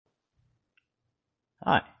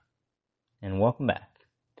Hi, and welcome back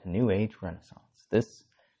to New Age Renaissance. This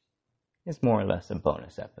is more or less a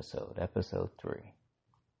bonus episode, episode 3.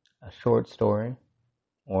 A short story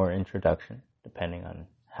or introduction, depending on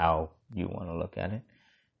how you want to look at it,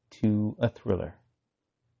 to a thriller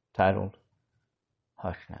titled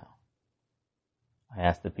Hush Now. I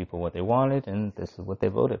asked the people what they wanted, and this is what they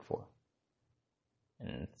voted for.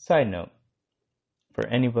 And side note, for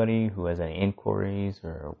anybody who has any inquiries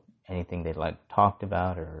or anything they'd like talked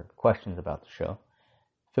about or questions about the show,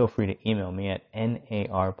 feel free to email me at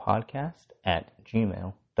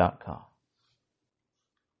narpodcast@gmail.com.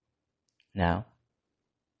 Now,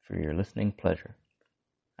 for your listening pleasure,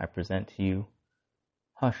 I present to you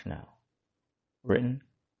Hush Now, written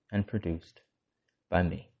and produced by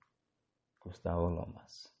me, Gustavo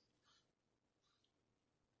Lomas.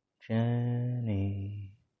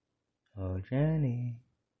 Jenny, oh Jenny,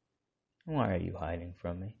 why are you hiding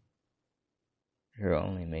from me? You're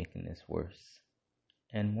only making this worse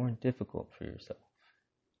and more difficult for yourself.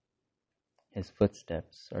 His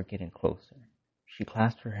footsteps are getting closer. She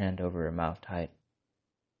clasps her hand over her mouth tight,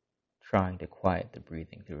 trying to quiet the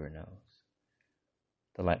breathing through her nose.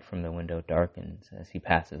 The light from the window darkens as he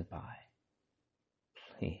passes by.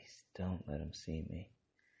 Please don't let him see me.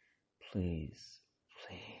 Please,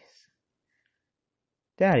 please.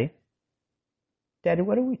 Daddy,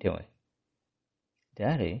 what are we doing?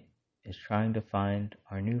 Daddy is trying to find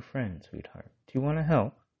our new friend, sweetheart. Do you want to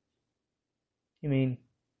help? You mean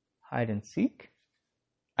hide and seek?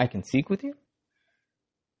 I can seek with you?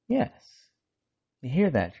 Yes. You hear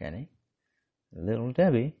that, Jenny? Little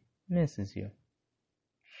Debbie misses you.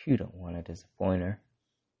 You don't want to disappoint her.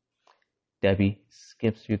 Debbie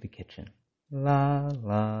skips through the kitchen. La,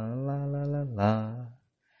 la, la, la, la, la.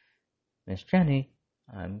 Miss Jenny,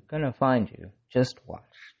 I'm gonna find you. Just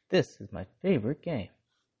watch. This is my favorite game.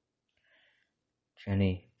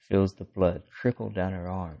 Jenny feels the blood trickle down her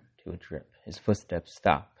arm to a drip. His footsteps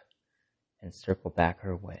stop and circle back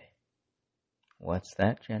her way. What's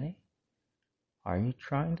that, Jenny? Are you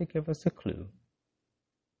trying to give us a clue?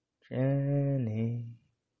 Jenny,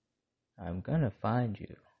 I'm gonna find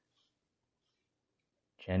you.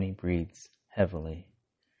 Jenny breathes heavily.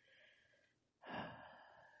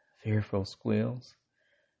 Fearful squeals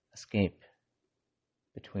escape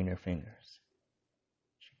between her fingers.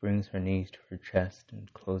 She brings her knees to her chest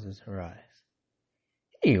and closes her eyes.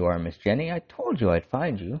 Here you are, Miss Jenny. I told you I'd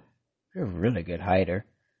find you. You're a really good hider.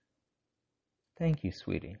 Thank you,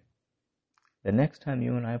 sweetie. The next time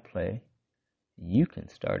you and I play, you can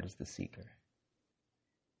start as the seeker.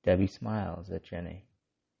 Debbie smiles at Jenny.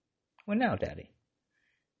 Well, now, Daddy.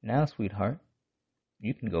 Now, sweetheart,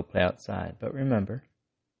 you can go play outside. But remember,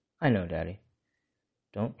 I know, Daddy,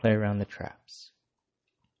 don't play around the traps.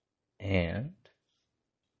 And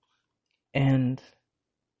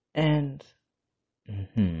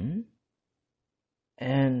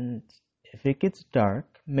if it gets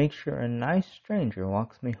dark, make sure a nice stranger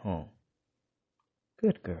walks me home.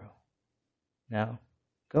 Good girl. Now,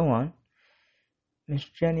 go on. Miss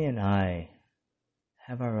Jenny and I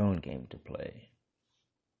have our own game to play.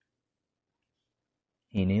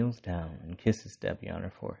 He kneels down and kisses Debbie on her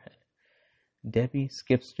forehead. Debbie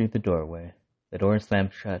skips through the doorway. The door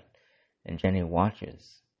slams shut, and Jenny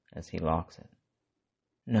watches as he locks it.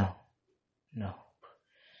 No,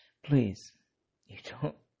 please, you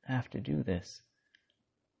don't have to do this.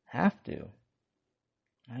 Have to?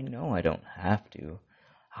 I know I don't have to.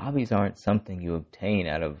 Hobbies aren't something you obtain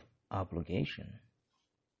out of obligation.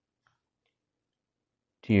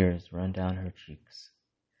 Tears run down her cheeks.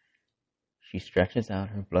 She stretches out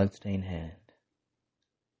her blood-stained hand.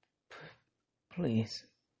 Please,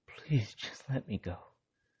 just let me go.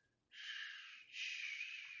 Shh.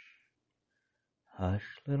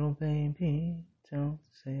 Hush, little baby, don't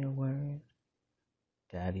say a word.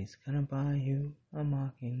 Daddy's gonna buy you a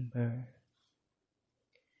mockingbird.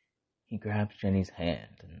 He grabs Jenny's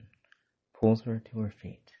hand and pulls her to her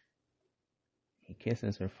feet. He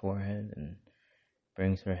kisses her forehead and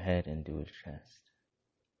brings her head into his chest.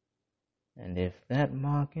 And if that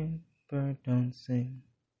mockingbird don't sing,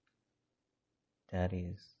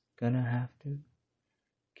 Daddy's gonna have to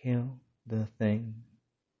kill the thing.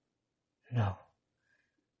 No.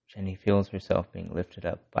 Jenny feels herself being lifted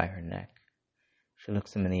up by her neck. She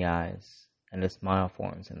looks him in the eyes, and a smile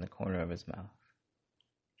forms in the corner of his mouth.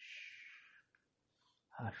 Shh.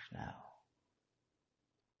 Hush now.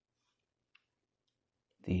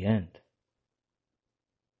 The end.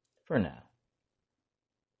 For now.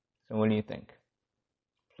 So what do you think?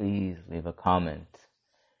 Please leave a comment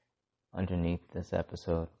underneath this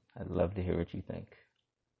episode. I'd love to hear what you think.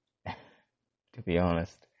 To be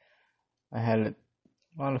honest, I had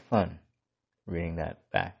a lot of fun reading that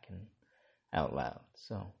back and out loud.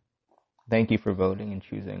 So thank you for voting and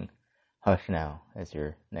choosing Hush Now as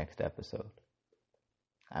your next episode.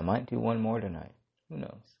 I might do one more tonight. Who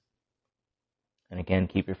knows? And again,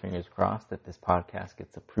 keep your fingers crossed that this podcast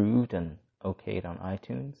gets approved and okayed on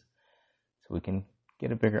iTunes so we can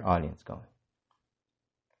get a bigger audience going.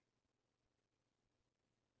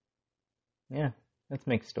 Yeah, let's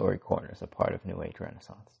make story corners a part of New Age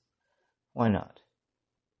Renaissance. Why not?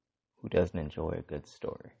 Who doesn't enjoy a good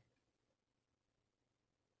story?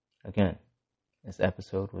 Again, this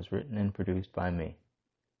episode was written and produced by me,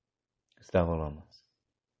 Gustavo Lomas.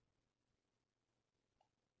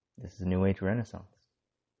 This is New Age Renaissance.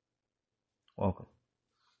 Welcome.